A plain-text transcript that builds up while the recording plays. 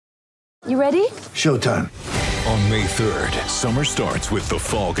You ready? Showtime. On May 3rd, summer starts with The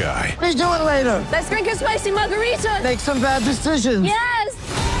Fall Guy. Let's do it later. Let's drink a spicy margarita. Make some bad decisions.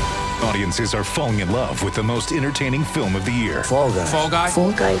 Yes! Audiences are falling in love with the most entertaining film of the year. Fall Guy. Fall Guy?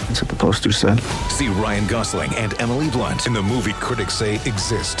 Fall Guy. That's what the poster said. See Ryan Gosling and Emily Blunt in the movie critics say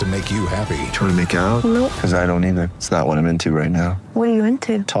exists to make you happy. Trying to make it out? Nope. Because I don't either. It's not what I'm into right now. What are you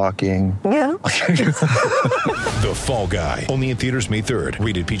into? Talking. Yeah. The Fall Guy. Only in theaters May 3rd.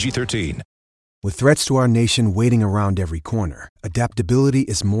 Rated PG-13. With threats to our nation waiting around every corner, adaptability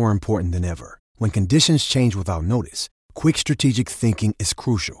is more important than ever. When conditions change without notice, quick strategic thinking is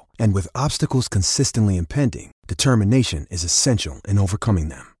crucial. And with obstacles consistently impending, determination is essential in overcoming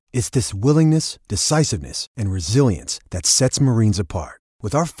them. It's this willingness, decisiveness, and resilience that sets Marines apart.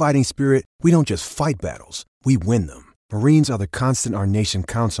 With our fighting spirit, we don't just fight battles, we win them. Marines are the constant our nation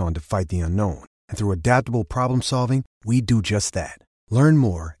counts on to fight the unknown. And through adaptable problem solving, we do just that. Learn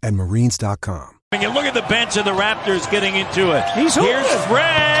more at marines.com. And you look at the bench of the Raptors getting into it. He's hooping. Here's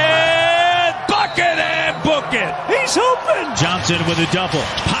Fred. Bucket and book it. He's hooping. Johnson with a double.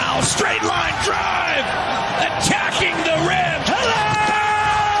 Powell, straight line drive. Attacking the rim.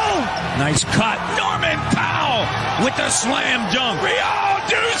 Hello! Nice cut. Norman Powell with the slam dunk. Rio,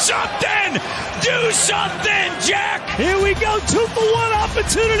 do something. Do something, Jack. Here we go. 2-for-1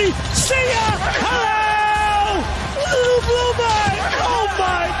 opportunity. See ya. Hello! Little blue man. Oh,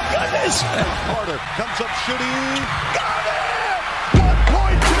 my goodness. Carter comes up shooting. Got it!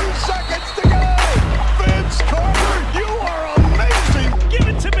 1.2 seconds to go. Vince Carter, you are amazing. Give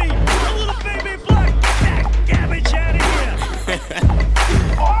it to me. A little baby black. Get that garbage out of here.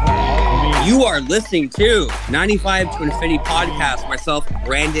 You are listening to 95 to Infinity Podcast. Myself,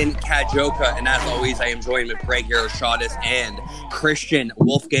 Brandon Kajoka, and as always, I am joined with Greg Hiroshatis and Christian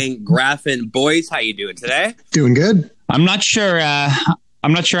Wolfgang Graffin. Boys, how you doing today? Doing good. I'm not sure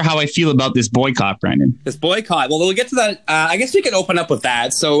how I feel about this boycott, Brandon. This boycott. Well, we'll get to that. I guess we can open up with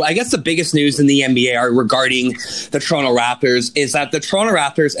that. So I guess the biggest news in the NBA are regarding the Toronto Raptors is that the Toronto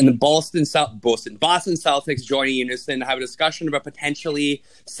Raptors and the Boston Celtics joining unison to have a discussion about potentially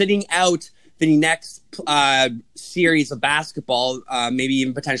sitting out the next series of basketball, maybe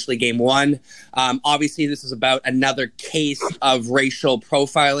even potentially game one. Obviously, this is about another case of racial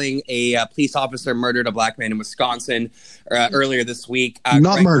profiling. A police officer murdered a black man in Wisconsin earlier this week.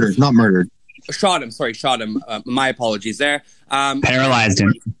 Not murdered. Shot him. My apologies there. Paralyzed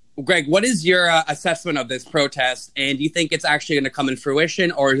him. Greg, what is your assessment of this protest? And do you think it's actually going to come in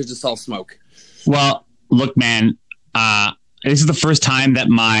fruition, or is it just all smoke? Well, look, man, this is the first time that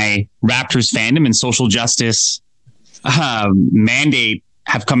my Raptors fandom and social justice mandate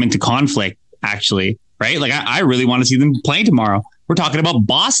have come into conflict, actually, right? Like, I really want to see them play tomorrow. We're talking about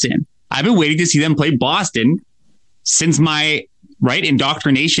Boston. I've been waiting to see them play Boston since my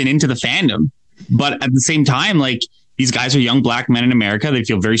indoctrination into the fandom. But at the same time, like, these guys are young black men in America. They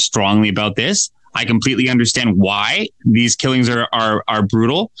feel very strongly about this. I completely understand why these killings are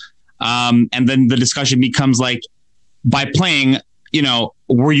brutal. And then the discussion becomes like, by playing,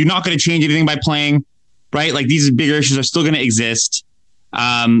 were you not going to change anything by playing, right? Like, these bigger issues are still going to exist.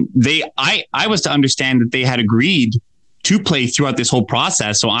 I was to understand that they had agreed to play throughout this whole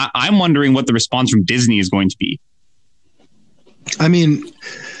process. So I'm wondering what the response from Disney is going to be. I mean,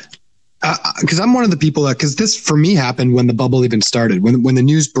 because I'm one of the people because this for me happened when the bubble even started, when the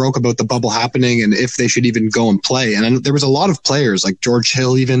news broke about the bubble happening and if they should even go and play. And there was a lot of players like George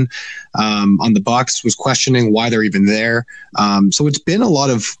Hill even on the Bucks was questioning why they're even there. So it's been a lot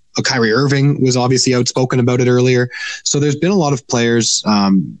of Kyrie Irving was obviously outspoken about it earlier. So there's been a lot of players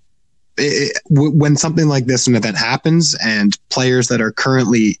when something like this, an event happens and players that are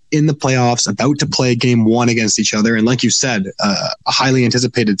currently in the playoffs about to play game one against each other. And like you said, a highly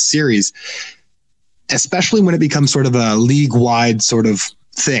anticipated series, especially when it becomes sort of a league wide sort of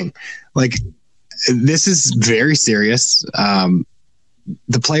thing. Like, this is very serious.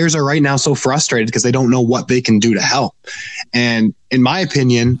 The players are right now so frustrated because they don't know what they can do to help. And in my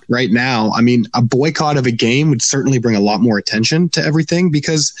opinion, right now, I mean, a boycott of a game would certainly bring a lot more attention to everything,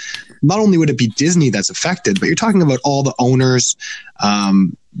 because not only would it be Disney that's affected, but you're talking about all the owners.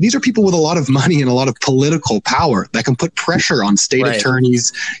 These are people with a lot of money and a lot of political power that can put pressure on state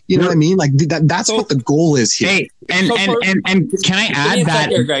attorneys. You know what I mean? Like that's what the goal is here. Hey, and can I add that?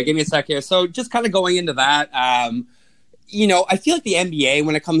 Here, Greg, give me a sec here. So just kind of going into that, I feel like the NBA,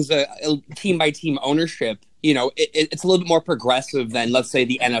 when it comes to team by team ownership, it's a little bit more progressive than, let's say,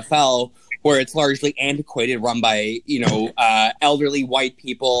 the NFL, where it's largely antiquated, run by, elderly white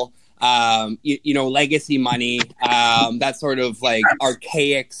people. legacy money, that sort of like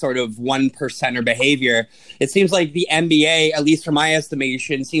archaic sort of 1%er behavior. It seems like the NBA, at least from my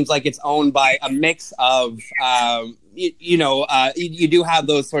estimation, seems like it's owned by a mix of, you do have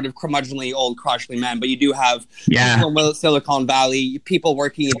those sort of curmudgeonly old crotchety men, but you do have people from Silicon Valley, people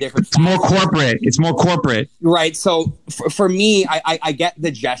working in different. It's more corporate. It's more corporate, right? So for me, I get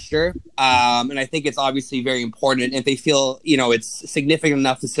the gesture, and I think it's obviously very important. If they feel it's significant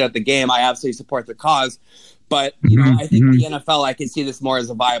enough to sit out the game, I absolutely support the cause. But I think the NFL, I can see this more as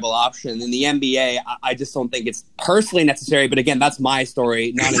a viable option. In the NBA, I just don't think it's personally necessary. But again, that's my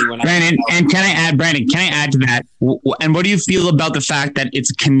story, not anyone else. Brandon, can I add to that? And what do you feel about the fact that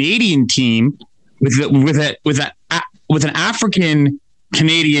it's a Canadian team with an African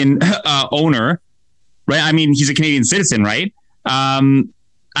Canadian owner, right? I mean, he's a Canadian citizen, right?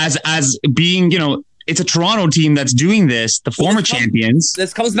 As being, it's a Toronto team that's doing this. The former champions.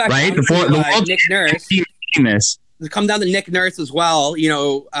 This comes back, right? To Nick Nurse. This. It come down to Nick Nurse as well,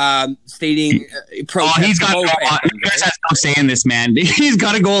 stating he's got Nick Nurse has no say in this, man. He's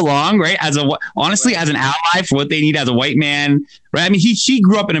got to go along, right? As an ally for what they need as a white man, right? I mean, he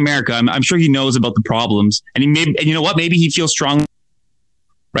grew up in America. I'm sure he knows about the problems, and maybe he feels strong,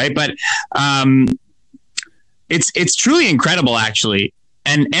 right? But it's truly incredible, actually,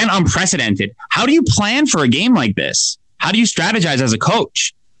 and unprecedented. How do you plan for a game like this? How do you strategize as a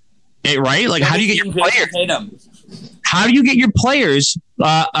coach? Right? Like, how do you get your players? How do you get your players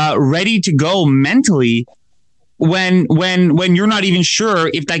ready to go mentally when you're not even sure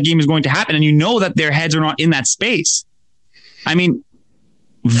if that game is going to happen, and you know that their heads are not in that space? I mean,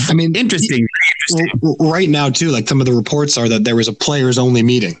 interesting. Right now, too, like some of the reports are that there was a players only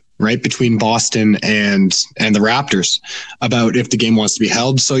meeting, right, between Boston and the Raptors about if the game wants to be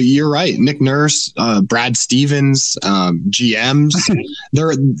held. So you're right. Nick Nurse, Brad Stevens, GMs,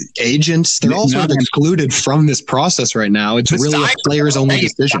 their agents, they're all sort of excluded from this process right now. It's really a players only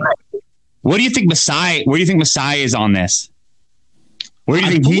decision. What do you think Masai? Where do you think Masai is on this? Where do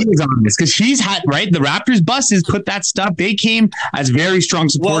you think he is on this? Because he's had, right? The Raptors buses put that stuff. They came as very strong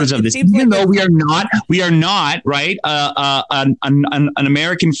supporters of this, even though we are not, right? An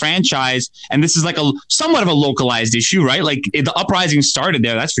American franchise, and this is like somewhat of a localized issue, right? Like the uprising started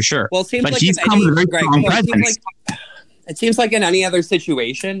there, that's for sure. Well, it seems but like he's come with a very strong presence. It seems like in any other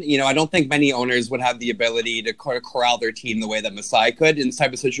situation, I don't think many owners would have the ability to corral their team the way that Masai could in this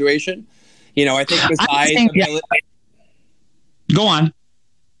type of situation. I think Masai's ability. Go on.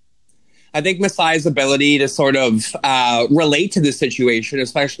 I think Masai's ability to sort of relate to the situation,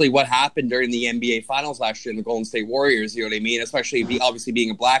 especially what happened during the NBA Finals last year in the Golden State Warriors, you know what I mean? Especially obviously being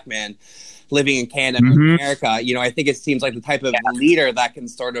a black man living in Canada, America. I think it seems like the type of leader that can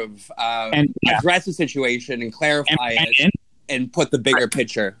sort of address the situation and clarify it and put the bigger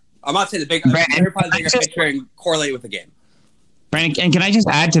picture. I'm not saying clarify the bigger picture and correlate with the game. Brandon, and can I just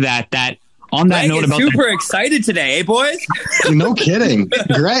add to that on that note about super excited today, eh, boys? No kidding,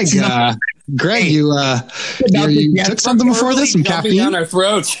 Greg. Greg, you took something before this? Some caffeine down our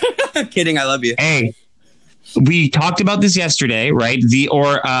throats. Kidding, I love you. Hey, we talked about this yesterday, right?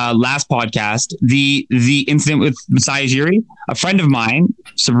 Last podcast, the incident with Masai Ujiri. A friend of mine,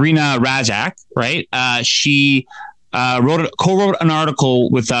 Sabrina Rajak, right? She co-wrote an article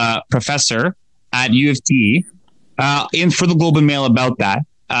with a professor at U of T for the Globe and Mail about that.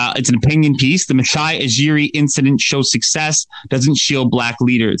 It's an opinion piece. The Masai Ujiri incident shows success doesn't shield black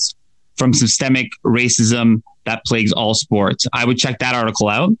leaders from systemic racism that plagues all sports. I would check that article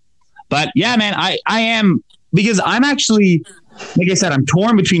out. But yeah, man, I am, because I'm actually, like I said, I'm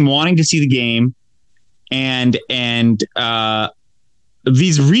torn between wanting to see the game and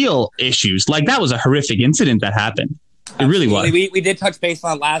these real issues. Like, that was a horrific incident that happened. It really was. We did touch base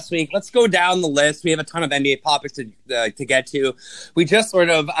on it last week. Let's go down the list. We have a ton of NBA topics to get to. We just sort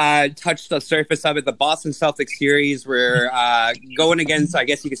of touched the surface of it. The Boston Celtics series, we're going against, I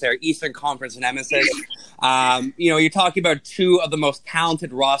guess you could say, our Eastern Conference nemesis. You're talking about two of the most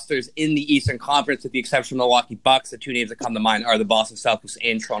talented rosters in the Eastern Conference, with the exception of the Milwaukee Bucks. The two names that come to mind are the Boston Celtics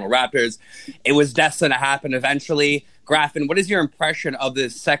and Toronto Raptors. It was destined to happen eventually. Graffin, what is your impression of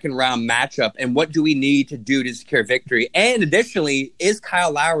this second round matchup, and what do we need to do to secure victory? And additionally, is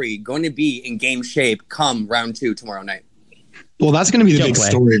Kyle Lowry going to be in game shape come round 2 tomorrow night? Well, that's going to be the big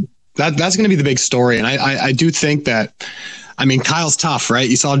story. That's going to be the big story. And I do think that I mean, Kyle's tough, right?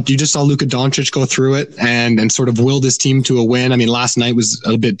 You just saw Luka Doncic go through it and sort of will this team to a win. I mean, last night was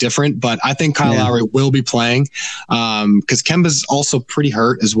a bit different, but I think Kyle Lowry will be playing because Kemba's also pretty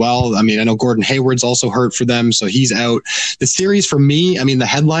hurt as well. I mean, I know Gordon Hayward's also hurt for them, so he's out. The series for me, I mean, the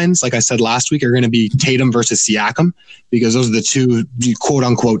headlines, like I said last week, are going to be Tatum versus Siakam because those are the two quote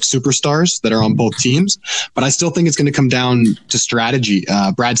unquote superstars that are on both teams. But I still think it's going to come down to strategy.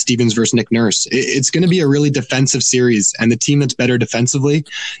 Brad Stevens versus Nick Nurse. It's going to be a really defensive series, and the team that's better defensively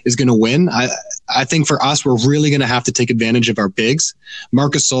is going to win. I think for us, we're really going to have to take advantage of our bigs.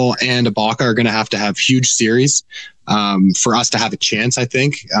 Marc Gasol and Ibaka are going to have huge series for us to have a chance, I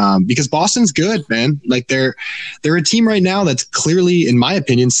think, because Boston's good, man. Like they're a team right now that's clearly, in my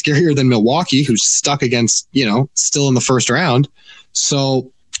opinion, scarier than Milwaukee, who's stuck against, still in the first round.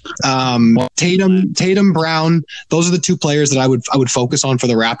 So Tatum, Brown, those are the two players that I would focus on for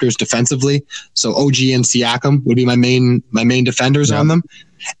the Raptors defensively. So OG and Siakam would be my main defenders on them.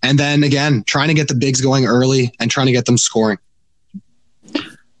 And then again, trying to get the bigs going early and trying to get them scoring.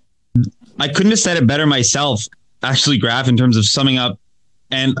 I couldn't have said it better myself, actually, Graf, in terms of summing up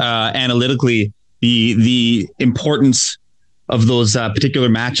and analytically the importance of those particular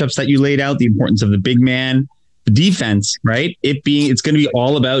matchups that you laid out, the importance of the big man, the defense, right? It's going to be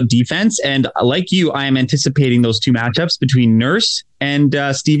all about defense. And like you, I am anticipating those two matchups between Nurse and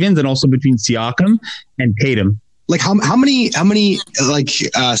Stevens, and also between Siakam and Tatum. Like how many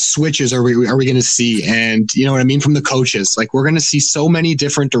switches are we going to see? And you know what I mean, from the coaches, like we're going to see so many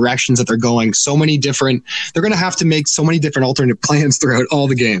different directions that they're going, they're going to have to make so many different alternate plans throughout all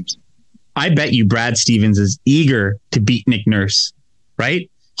the games. I bet you Brad Stevens is eager to beat Nick Nurse, right?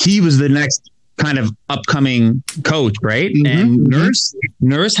 He was the next kind of upcoming coach, right? And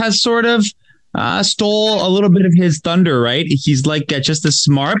Nurse has sort of stole a little bit of his thunder, right? He's like just as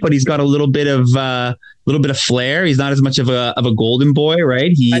smart, but he's got a little bit of flair. He's not as much of a golden boy,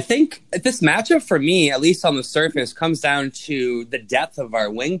 right? I think this matchup for me, at least on the surface, comes down to the depth of our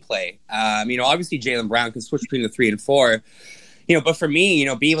wing play. Obviously Jaylen Brown can switch between the 3 and 4. But for me,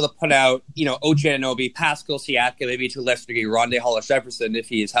 being able to put out, OG Anunoby, Pascal Siakam, maybe to a lesser degree, Rondae Hollis-Jefferson, if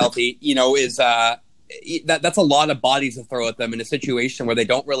he is healthy, is that's a lot of bodies to throw at them in a situation where they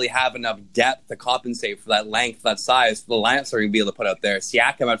don't really have enough depth to compensate for that length, that size, for the lineups they're going to be able to put out there.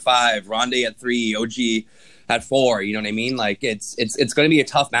 Siakam at 5, Rondae at 3, OG at 4. You know what I mean? Like it's going to be a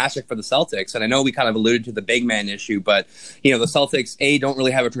tough matchup for the Celtics. And I know we kind of alluded to the big man issue, but the Celtics, A, don't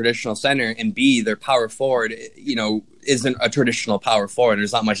really have a traditional center, and B, their power forward, isn't a traditional power forward.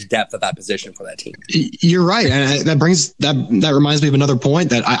 There's not much depth at that position for that team. You're right. And that reminds me of another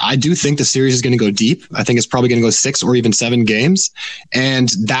point that I do think the series is going to go deep. I think it's probably going to go 6 or even 7 games. And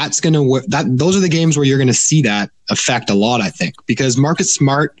those are the games where you're going to see that affect a lot, I think, because Marcus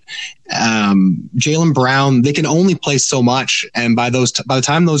Smart, Jaylen Brown, they can only play so much. And by the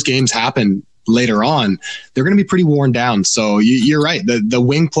time those games happen later on, they're going to be pretty worn down. So you're right. The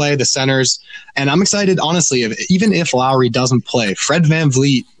wing play, the centers, and I'm excited, honestly, even if Lowry doesn't play, Fred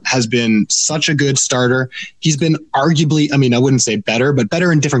VanVleet has been such a good starter. He's been arguably, I wouldn't say better, but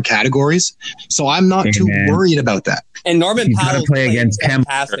better in different categories. So I'm not too worried about that. And Norman Powell's playing against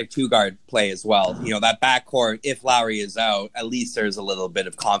fantastic 2-guard play as well. That backcourt, if Lowry is out, at least there's a little bit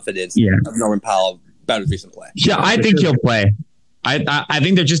of confidence of Norman Powell about his recent play. Yeah, I think he'll play. I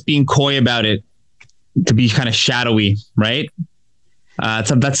think they're just being coy about it to be kind of shadowy, right?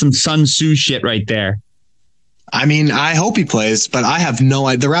 That's some Sun Tzu shit right there. I hope he plays, but I have no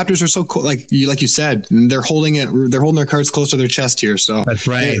idea. The Raptors are so cool, like you said, they're holding their cards close to their chest here. So that's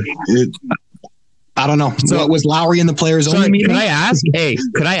right. I don't know. So was Lowry in the players only meeting? Could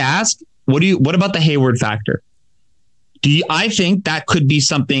I ask? What about the Hayward factor? I think that could be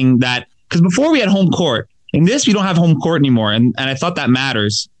something that, because before we had home court. In this, we don't have home court anymore, and I thought that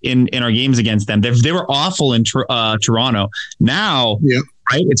matters in our games against them. They were awful in Toronto. Now,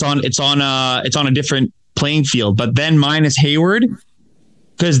 right? It's on a different playing field. But then minus Hayward,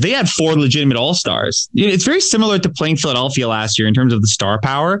 because they had 4 legitimate all-stars. It's very similar to playing Philadelphia last year in terms of the star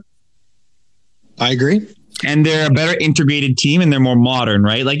power. I agree. And they're a better integrated team, and they're more modern,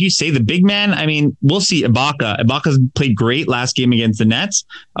 right? Like you say, the big man, we'll see Ibaka. Ibaka's played great last game against the Nets.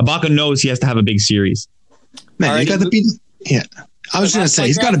 Ibaka knows he has to have a bing series. Man, you got to beat. Yeah, I was going to say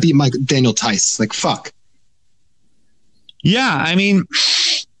he's got to beat Daniel Tice. Like fuck. Yeah,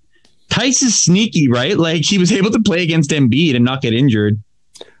 Tice is sneaky, right? Like he was able to play against Embiid and not get injured.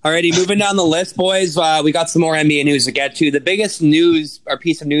 Alrighty, moving down the list, boys. We got some more NBA news to get to. The biggest news or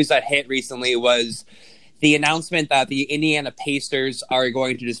piece of news that hit recently was the announcement that the Indiana Pacers are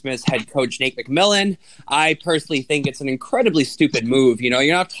going to dismiss head coach Nate McMillan. I personally think it's an incredibly stupid move. You know,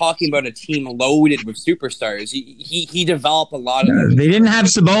 you're not talking about a team loaded with superstars. He developed a lot of... They didn't have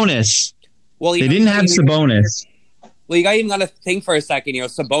Sabonis. Well, they didn't have Sabonis. Well, you even got to think for a second. You know,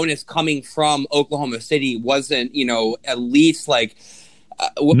 Sabonis coming from Oklahoma City wasn't, you know, at least like...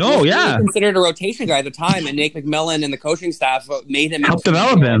 considered a rotation guy at the time, and Nate McMillan and the coaching staff made him help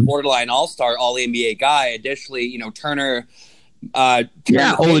develop him, borderline all-star, all-NBA guy. Additionally, you know, Turner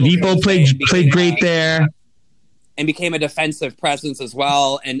Oladipo played great there, and became a defensive presence as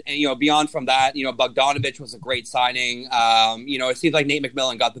well. And you know, beyond from that, you know, Bogdanovich was a great signing. You know, it seems like Nate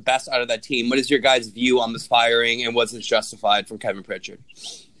McMillan got the best out of that team. What is your guys' view on this firing, and was it justified from Kevin Pritchard?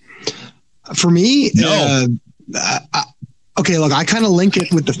 For me, okay, look, I kind of link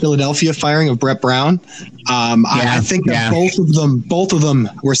it with the Philadelphia firing of Brett Brown. I think that both of them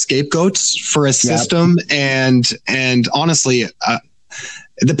were scapegoats for a system, and honestly,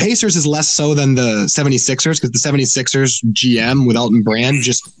 the Pacers is less so than the 76ers, because the 76ers GM with Elton Brand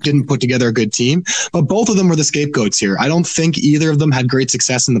just didn't put together a good team. But both of them were the scapegoats here. I don't think either of them had great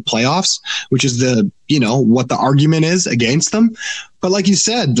success in the playoffs, which is what the argument is against them. But like you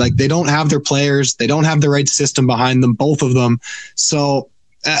said, like, they don't have their players. They don't have the right system behind them, both of them. So,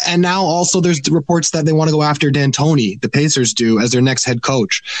 and now also there's reports that they want to go after D'Antoni, the Pacers do, as their next head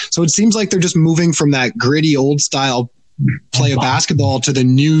coach. So it seems like they're just moving from that gritty old style play of basketball to the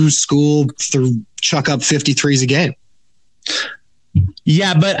new school chuck up 53s a game.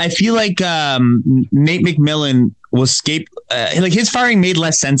 Yeah, but I feel like Nate McMillan was like, his firing made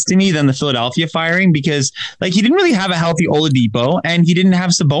less sense to me than the Philadelphia firing, because like, he didn't really have a healthy Oladipo, and he didn't have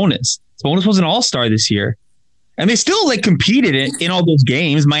Sabonis. Sabonis was an all-star this year, and they still like competed in all those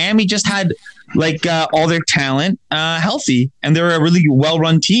games. Miami just had like all their talent healthy, and they're a really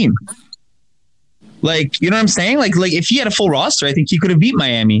well-run team. Like, you know what I'm saying? Like if he had a full roster, I think he could have beat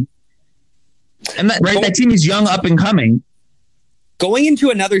Miami. And that team is young, up and coming. Going into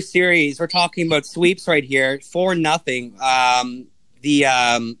another series, we're talking about sweeps right here, 4-0.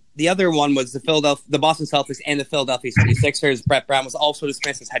 The other one was the Boston Celtics and the Philadelphia 76ers. Brett Brown was also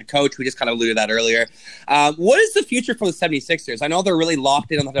dismissed as head coach. We just kind of alluded to that earlier. What is the future for the 76ers? I know they're really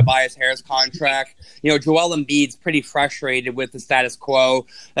locked in on the Tobias Harris contract. You know, Joel Embiid's pretty frustrated with the status quo.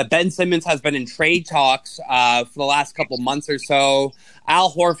 Ben Simmons has been in trade talks for the last couple months or so.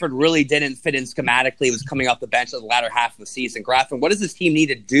 Al Horford really didn't fit in schematically. He was coming off the bench at the latter half of the season. Graffin, what does this team need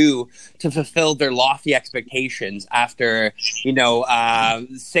to do to fulfill their lofty expectations after,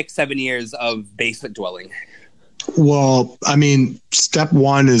 6-7 years of basement dwelling? Well, I mean, step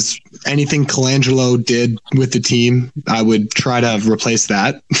one is anything Colangelo did with the team, I would try to replace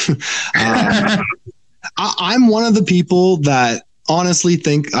that. I'm one of the people that honestly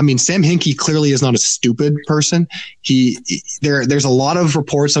think, I mean, Sam Hinkie clearly is not a stupid person. There's a lot of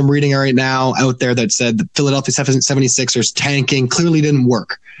reports I'm reading right now out there that said the Philadelphia 76ers tanking clearly didn't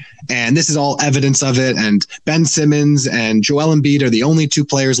work. And this is all evidence of it. And Ben Simmons and Joel Embiid are the only two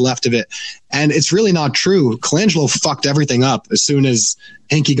players left of it. And it's really not true. Colangelo fucked everything up as soon as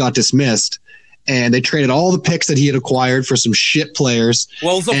Hinkie got dismissed. And they traded all the picks that he had acquired for some shit players.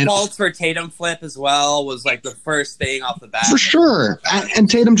 Well, it was a fault for Tatum flip as well, was like the first thing off the bat. For sure. And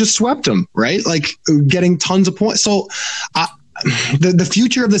Tatum just swept him, right? Like, getting tons of points. So the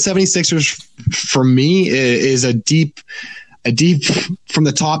future of the 76ers for me is a deep from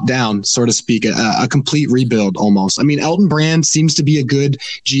the top down, so to speak, a complete rebuild almost. I mean, Elton Brand seems to be a good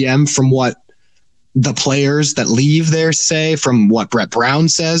GM from what the players that leave there say, from what Brett Brown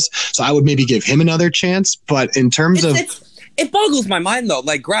says. So I would maybe give him another chance. But in terms it boggles my mind though.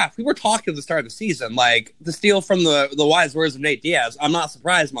 Like, Graf, we were talking at the start of the season, like the steal from the wise words of Nate Diaz. I'm not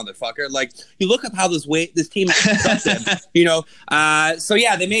surprised, motherfucker. Like, you look at how this team is constructed, So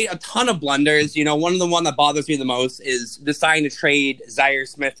yeah, they made a ton of blunders. One of the one that bothers me the most is deciding to trade Zaire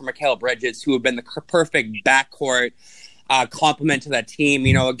Smith for Mikal Bridges, who have been the perfect backcourt complement to that team.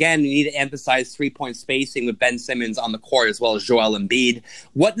 Again, we need to emphasize 3-point spacing with Ben Simmons on the court as well as Joel Embiid.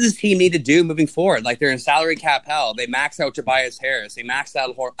 What does this team need to do moving forward? Like, they're in salary cap hell. They maxed out Tobias Harris. They maxed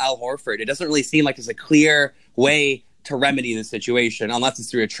out Al Horford. It doesn't really seem like there's a clear way to remedy the situation unless it's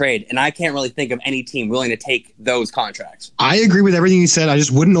through a trade. And I can't really think of any team willing to take those contracts. I agree with everything you said. I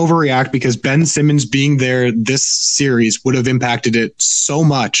just wouldn't overreact, because Ben Simmons being there this series would have impacted it so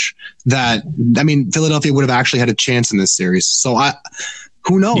much that, I mean, Philadelphia would have actually had a chance in this series. So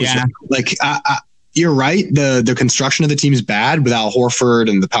who knows? Yeah. Like, you're right. The construction of the team is bad with Al Horford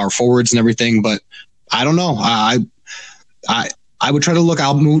and the power forwards and everything, but I don't know. I would try to move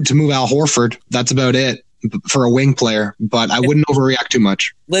Al Horford. That's about it. for a wing player, but I wouldn't overreact too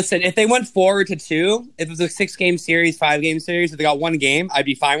much. Listen, if they went 4-2, if it was a 6-game series, 5-game series, if they got one game, I'd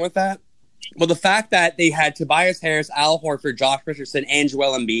be fine with that. Well, the fact that they had Tobias Harris, Al Horford, Josh Richardson, and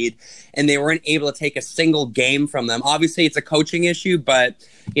Joel Embiid, and they weren't able to take a single game from them. Obviously, it's a coaching issue, but,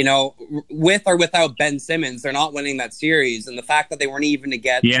 you know, with or without Ben Simmons, they're not winning that series. And the fact that they weren't even to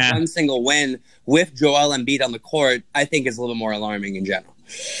get one single win with Joel Embiid on the court, I think is a little more alarming in general.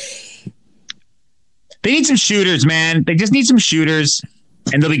 They need some shooters, man. They just need some shooters,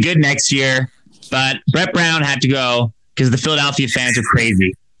 and they'll be good next year. But Brett Brown had to go because the Philadelphia fans are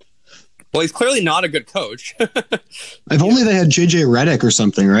crazy. Well, he's clearly not a good coach. If only they had JJ Redick or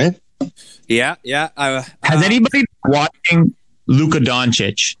something, right? Yeah. Has anybody been watching Luka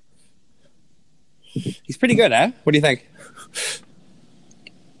Doncic? He's pretty good, eh? What do you think?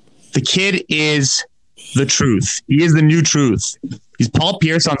 The kid is the truth. He is the new truth. He's Paul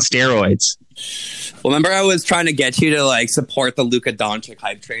Pierce on steroids. Well, remember I was trying to get you to like support the Luka Doncic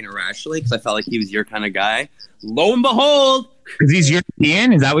hype train irrationally because I felt like he was your kind of guy. Lo and behold, because he's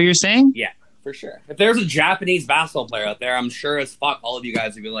European. Is that what you're saying? Yeah, for sure. If there's a Japanese basketball player out there, I'm sure as fuck all of you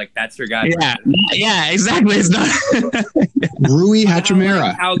guys would be like, "That's your guy." Yeah, exactly. It's not Rui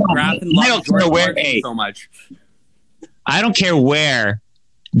Hachimura. How Graf and Love so much. I don't care where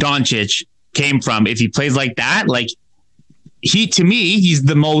Doncic came from. If he plays like that, like. To me, he's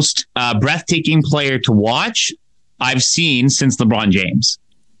the most breathtaking player to watch I've seen since LeBron James.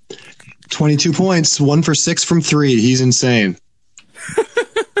 22 points, 1 for 6 from 3. He's insane.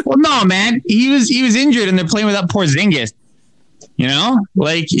 Well, no, man, he was injured, and they're playing without Porzingis. You know,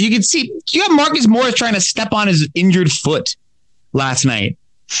 like you can see, you got Marcus Morris trying to step on his injured foot last night.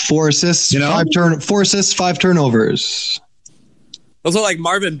 4 assists, 4 assists, 5 turnovers. Those are like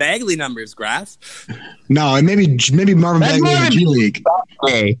Marvin Bagley numbers, Graf. No, and maybe Marvin Bagley in the G League.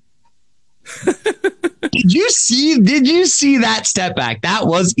 Okay. Did you see that step back? That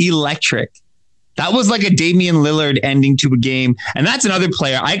was electric. That was like a Damian Lillard ending to a game. And that's another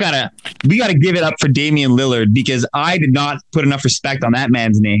player. We gotta give it up for Damian Lillard because I did not put enough respect on that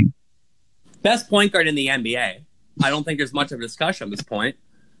man's name. Best point guard in the NBA. I don't think there's much of a discussion at this point.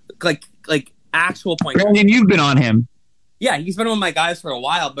 Like actual point guard. Brandon, you've been on him. Yeah, he's been one of my guys for a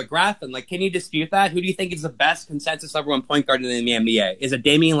while, but Graffin, like, can you dispute that? Who do you think is the best consensus number one point guard in the NBA? Is it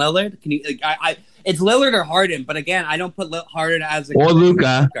Damian Lillard? Can you? Like, it's Lillard or Harden, but again, I don't put Harden as a or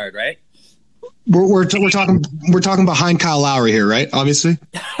Luka point guard, right? We're talking behind Kyle Lowry here, right? Obviously.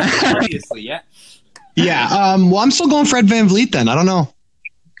 Obviously, yeah. Yeah. Well, I'm still going Fred VanVleet then. I don't know.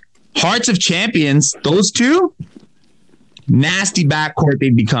 Hearts of Champions, those two, nasty backcourt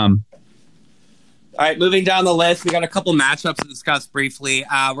they've become. All right, moving down the list, we got a couple matchups to discuss briefly.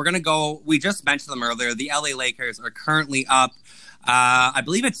 We're going to go, we just mentioned them earlier. The LA Lakers are currently up, I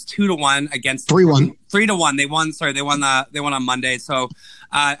believe it's 2-1 against 3-1. 3-1. They won on Monday. So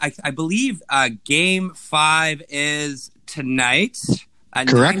I believe game 5 is tonight at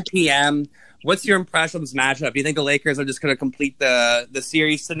Correct. 9 p.m. What's your impression of this matchup? Do you think the Lakers are just going to complete the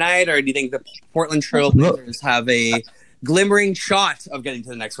series tonight, or do you think the Portland Trail Blazers have a glimmering shot of getting to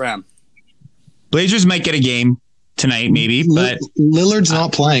the next round? Blazers might get a game tonight, maybe, but Lillard's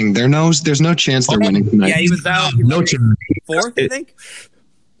not playing. There's no chance they're winning tonight. Yeah, he was out. No chance. 4th, I think.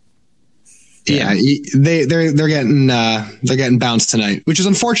 Yeah, they're getting bounced tonight, which is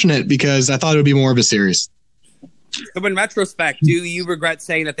unfortunate because I thought it would be more of a series. So, in retrospect, do you regret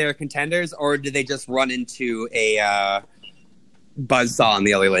saying that they were contenders, or did they just run into a buzzsaw in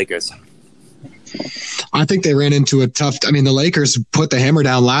the LA Lakers? I think they ran into a tough. I mean, the Lakers put the hammer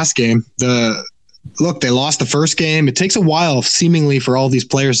down last game. They lost the first game. It takes a while, seemingly, for all these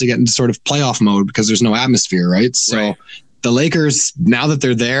players to get into sort of playoff mode because there's no atmosphere, right? So the Lakers, now that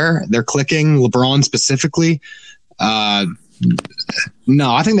they're there, they're clicking. LeBron specifically. No,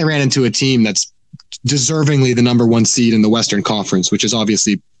 I think they ran into a team that's deservingly the number 1 seed in the Western Conference, which is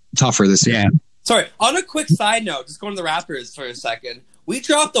obviously tougher this year. Yeah. Sorry, on a quick side note, just going to the Raptors for a second. We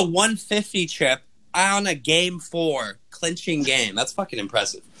dropped a 150 chip on a game 4 clinching game. That's fucking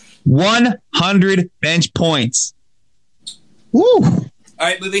impressive. 100 bench points. Woo! All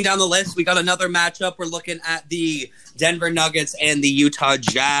right, moving down the list, we got another matchup. We're looking at the Denver Nuggets and the Utah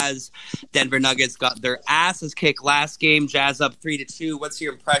Jazz. Denver Nuggets got their asses kicked last game. Jazz up 3-2. What's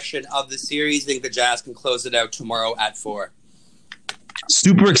your impression of the series? Think the Jazz can close it out tomorrow at 4?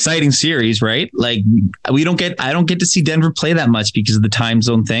 Super exciting series, right? Like I don't get to see Denver play that much because of the time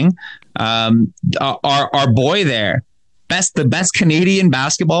zone thing. Our boy there, the best Canadian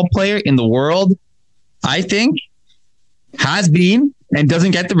basketball player in the world, I think, has been and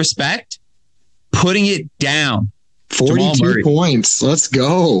doesn't get the respect, putting it down. 42 points. Let's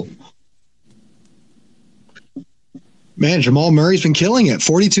go. Man, Jamal Murray's been killing it.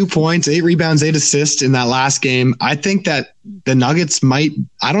 42 points, 8 rebounds, 8 assists in that last game. I think that the Nuggets might,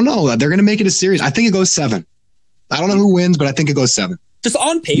 I don't know, they're going to make it a series. I think it goes 7. I don't know who wins, but I think it goes 7. Just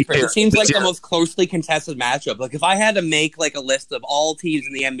on paper, it seems like the most closely contested matchup. Like if I had to make like a list of all teams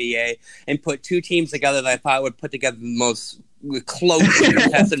in the NBA and put 2 teams together that I thought would put together the most closely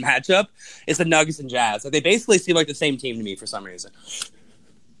contested matchup, it's the Nuggets and Jazz. Like they basically seem like the same team to me for some reason.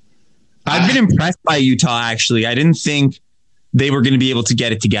 I've been impressed by Utah, actually. I didn't think they were going to be able to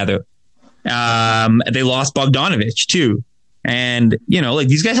get it together. They lost Bogdanovich, too. And, like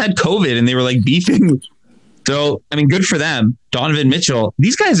these guys had COVID and they were like beefing. So, I mean, good for them. Donovan Mitchell.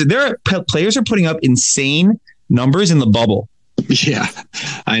 These guys, their players are putting up insane numbers in the bubble. Yeah,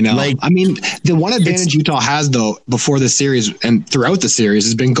 I know. I mean, the one advantage Utah has, though, before the series and throughout the series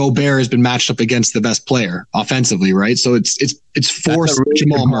has been Gobert has been matched up against the best player offensively, right? So it's forced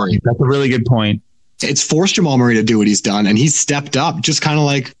Jamal Murray. That's a really good point. It's forced Jamal Murray to do what he's done, and he's stepped up, just kind of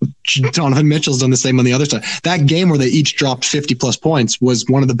like Donovan Mitchell's done the same on the other side. That game where they each dropped 50-plus points was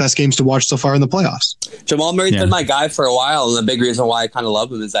one of the best games to watch so far in the playoffs. Jamal Murray's been my guy for a while, and the big reason why I kind of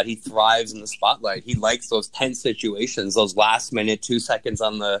love him is that he thrives in the spotlight. He likes those tense situations, those last minute, 2 seconds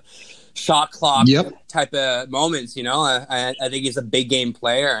on the shot clock type of moments. I think he's a big game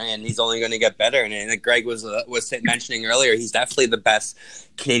player, and he's only going to get better. And like Greg was mentioning earlier, he's definitely the best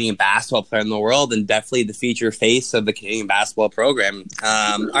Canadian basketball player in the world, and definitely the feature face of the Canadian basketball program.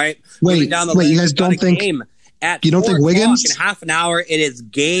 All right, wait, you guys don't think? You don't think Wiggins? In half an hour, it is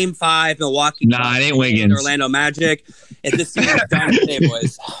Game 5, Milwaukee. Nah, it ain't Wiggins. Orlando Magic. If this season's done today,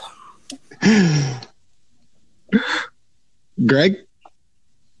 boys. Greg?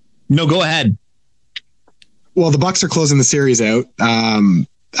 No, go ahead. Well, the Bucks are closing the series out.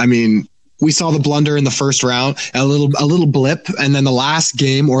 I mean, we saw the blunder in the first round, a little blip, and then the last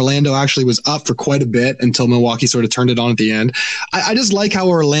game, Orlando actually was up for quite a bit until Milwaukee sort of turned it on at the end. I just like how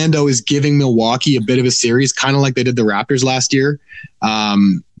Orlando is giving Milwaukee a bit of a series, kind of like they did the Raptors last year.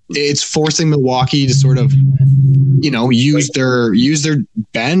 It's forcing Milwaukee to sort of, use their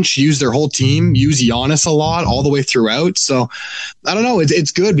bench, use their whole team, use Giannis a lot all the way throughout. So I don't know.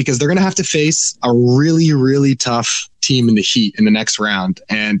 It's good because they're going to have to face a really, really tough team in the Heat in the next round.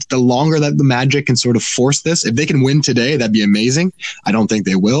 And the longer that the Magic can sort of force this, if they can win today, that'd be amazing. I don't think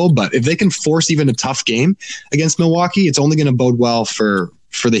they will, but if they can force even a tough game against Milwaukee, it's only going to bode well for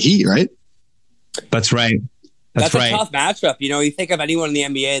the Heat, right? That's right. That's right. A tough matchup. You think of anyone in the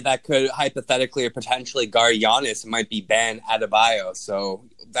NBA that could hypothetically or potentially guard Giannis, it might be Ben Adebayo. So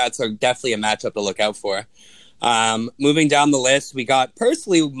that's definitely a matchup to look out for. Moving down the list, we got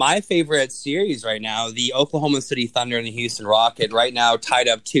personally my favorite series right now, the Oklahoma City Thunder and the Houston Rocket. Right now tied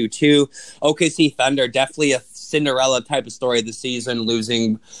up 2-2. OKC Thunder, definitely a Cinderella type of story this season,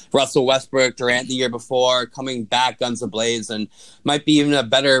 losing Russell Westbrook, Durant the year before, coming back guns ablaze, and might be even a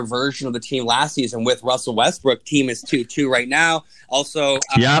better version of the team last season with Russell Westbrook. Team is 2-2 right now. Also,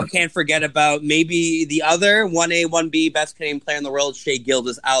 can't forget about maybe the other 1A, 1B best Canadian player in the world, Shai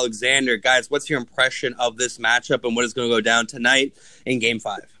Gilgeous-Alexander. Guys, what's your impression of this matchup and what is going to go down tonight in Game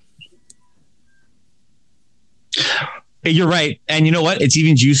 5? You're right. And you know what? It's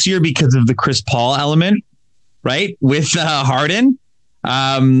even juicier because of the Chris Paul element, right? With Harden.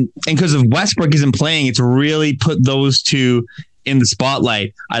 And because of Westbrook isn't playing, it's really put those two in the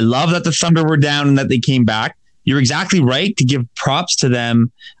spotlight. I love that the Thunder were down and that they came back. You're exactly right to give props to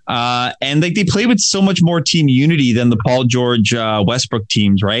them. And they play with so much more team unity than the Paul George Westbrook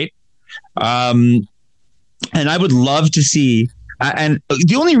teams, right? And I would love to see. And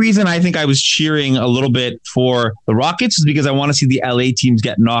the only reason I think I was cheering a little bit for the Rockets is because I want to see the LA teams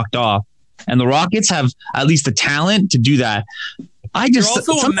get knocked off. And the Rockets have at least the talent to do that. You're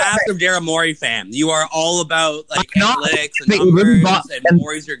also a massive Daryl Morey fan. You are all about analytics and numbers, and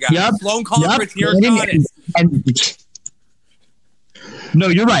Morey's your guy. Sloan Conference, New York Giants. No,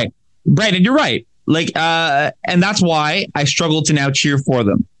 you're right. Brandon, you're right. And that's why I struggle to now cheer for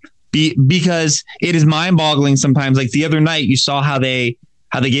them. Because it is mind-boggling sometimes. Like the other night, you saw how they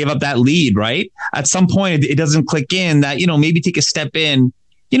gave up that lead, right? At some point, it doesn't click in that, maybe take a step in,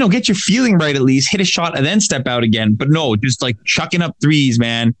 get your feeling right at least, hit a shot and then step out again. But no, just chucking up threes,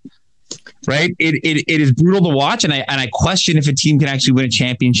 man. Right? It is brutal to watch. And I question if a team can actually win a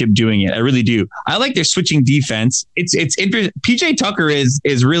championship doing it. I really do. I like their switching defense. It's interesting. PJ Tucker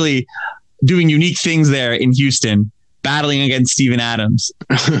is really doing unique things there in Houston, battling against Steven Adams.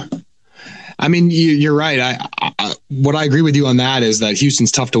 I mean, you're right. What I agree with you on that is that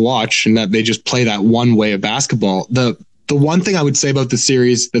Houston's tough to watch and that they just play that one way of basketball. The one thing I would say about the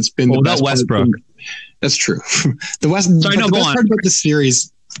series that's been the best Westbrook. That's true. The best part about the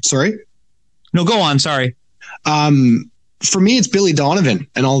series. Sorry? No, go on. Sorry. For me, it's Billy Donovan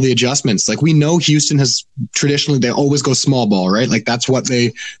and all the adjustments. Like, we know Houston has traditionally, they always go small ball, right? Like, that's what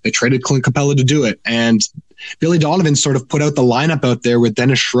they traded Clint Capella to do it. And Billy Donovan sort of put out the lineup out there with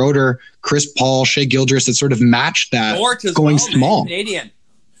Dennis Schroeder, Chris Paul, Shea Gilgeous that sort of matched that going small. Canadian.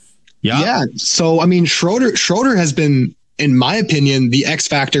 Yeah. So, I mean, Schroeder has been, in my opinion, the X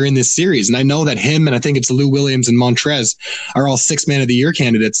factor in this series. And I know that him, and I think it's Lou Williams and Montrez are all 6 man of the year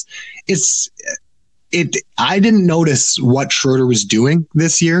candidates. I didn't notice what Schroeder was doing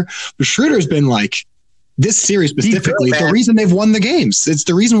this year, but Schroeder's been like, this series specifically, the reason they've won the games. It's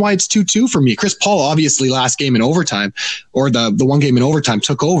the reason why it's 2-2 for me. Chris Paul, obviously, last game in overtime, or the one game in overtime,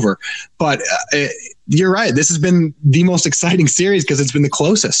 took over. But you're right. This has been the most exciting series because it's been the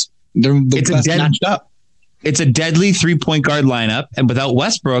closest. They're the best matched up. It's a deadly 3-point guard lineup. And without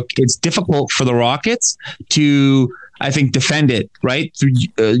Westbrook, it's difficult for the Rockets to, I think, defend it, right? Through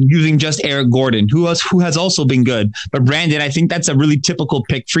using just Eric Gordon, who has also been good. But Brandon, I think that's a really typical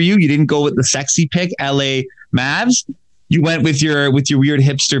pick for you. You didn't go with the sexy pick, LA Mavs. You went with your weird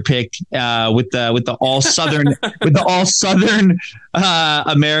hipster pick, with the all Southern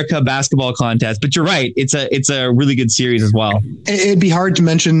America basketball contest. But you're right, it's a really good series as well. It'd be hard to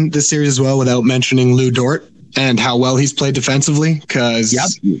mention this series as well without mentioning Lou Dort and how well he's played defensively, because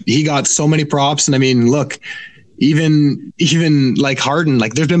he got so many props. And I mean, look, even like Harden,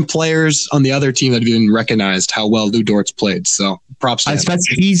 like there's been players on the other team that have even recognized how well Lou Dort's played. So props to him.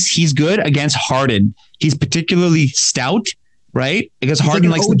 He's good against Harden. He's particularly stout, right? Because Harden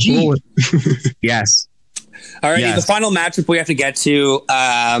likes the ball. Yes. All right, the final matchup we have to get to,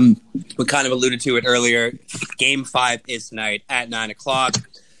 we kind of alluded to it earlier. Game 5 is tonight at 9:00.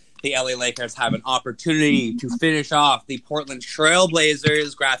 The LA Lakers have an opportunity to finish off the Portland Trail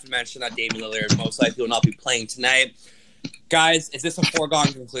Blazers. Grafton mentioned that Damian Lillard most likely will not be playing tonight. Guys, is this a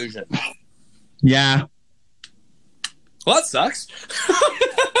foregone conclusion? Yeah. Well, that sucks.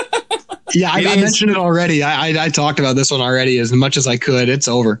 Yeah, I mentioned it already. I talked about this one already as much as I could. It's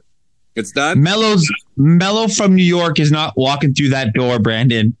over. It's done? Melo from New York is not walking through that door,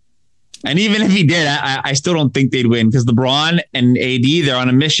 Brandon. And even if he did, I still don't think they'd win, because LeBron and AD, they're on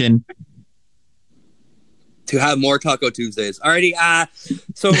a mission to have more Taco Tuesdays. Alrighty,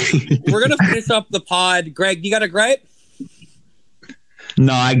 so we're going to finish up the pod. Greg, you got a gripe?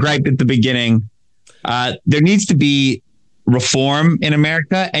 No, I griped at the beginning. There needs to be reform in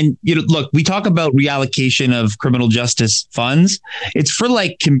America. And look, we talk about reallocation of criminal justice funds. It's for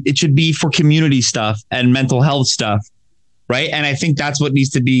it should be for community stuff and mental health stuff. Right. And I think that's what needs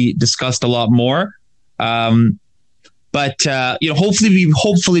to be discussed a lot more. But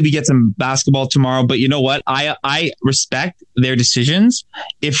hopefully we get some basketball tomorrow. But you know what? I respect their decisions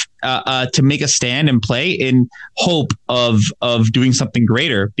to make a stand and play in hope of doing something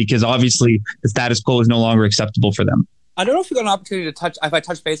greater, because obviously the status quo is no longer acceptable for them. I don't know if you got an opportunity to if I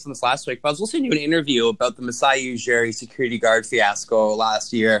touched base on this last week, but I was listening to an interview about the Masai Ujiri security guard fiasco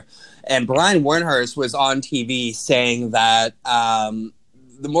last year. And Brian Windhorst was on TV saying that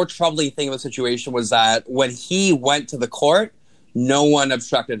the more troubling thing of the situation was that when he went to the court, no one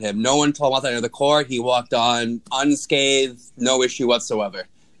obstructed him. No one told him to enter the court. He walked on unscathed, no issue whatsoever.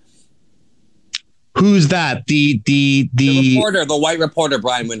 Who's that? The reporter, the white reporter,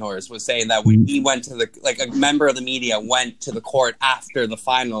 Brian Windhorst, was saying that when he went to a member of the media went to the court after the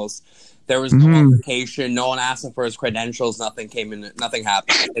finals, there was no altercation. No one asked him for his credentials. Nothing came in. Nothing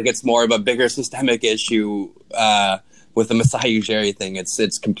happened. I think it's more of a bigger systemic issue with the Masai Ujiri thing.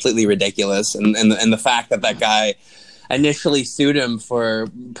 It's completely ridiculous, and the fact that guy initially sued him for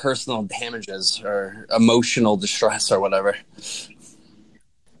personal damages or emotional distress or whatever.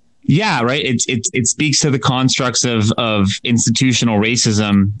 Yeah, right. It speaks to the constructs of institutional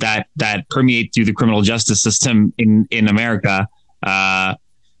racism that permeate through the criminal justice system in America,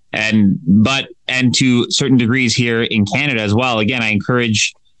 and to certain degrees here in Canada as well. Again, I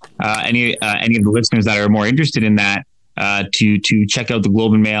encourage any of the listeners that are more interested in that to check out the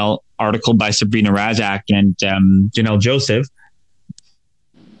Globe and Mail article by Sabrina Razak and Janelle Joseph.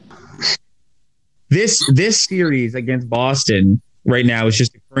 This series against Boston right now is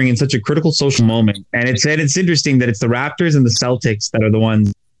just occurring in such a critical social moment. And it's interesting that it's the Raptors and the Celtics that are the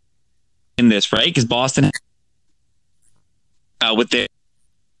ones in this, right? Because Boston,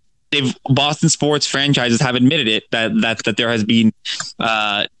 Boston sports franchises have admitted it, that there has been,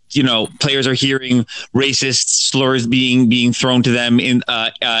 players are hearing racist slurs being thrown to them in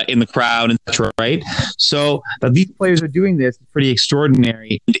the crowd, and right. So that these players are doing this is pretty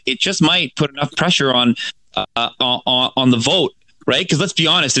extraordinary. It just might put enough pressure on the vote. Right, because let's be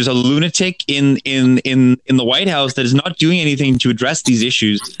honest, there's a lunatic in the White House that is not doing anything to address these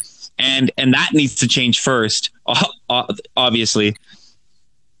issues, and that needs to change first, obviously.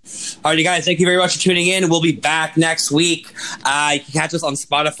 All right, you guys, thank you very much for tuning in. We'll be back next week. You can catch us on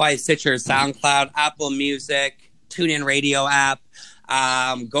Spotify, Stitcher, SoundCloud, Apple Music, TuneIn Radio app.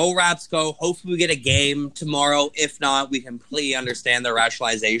 Go Raps go. Hopefully we get a game tomorrow. If not, we completely understand the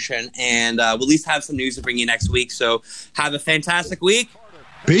rationalization, and we'll at least have some news to bring you next week. So have a fantastic week.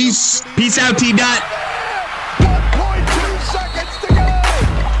 Peace. Peace out, T-Dot. 1.2 seconds to go.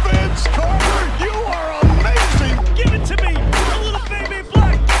 Vince Carter, you are amazing. Give it to me. A little baby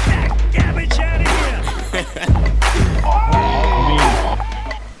black. Get that garbage out of here.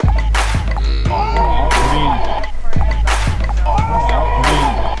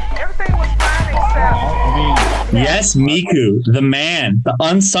 Yes, Miku, the man, the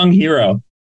unsung hero.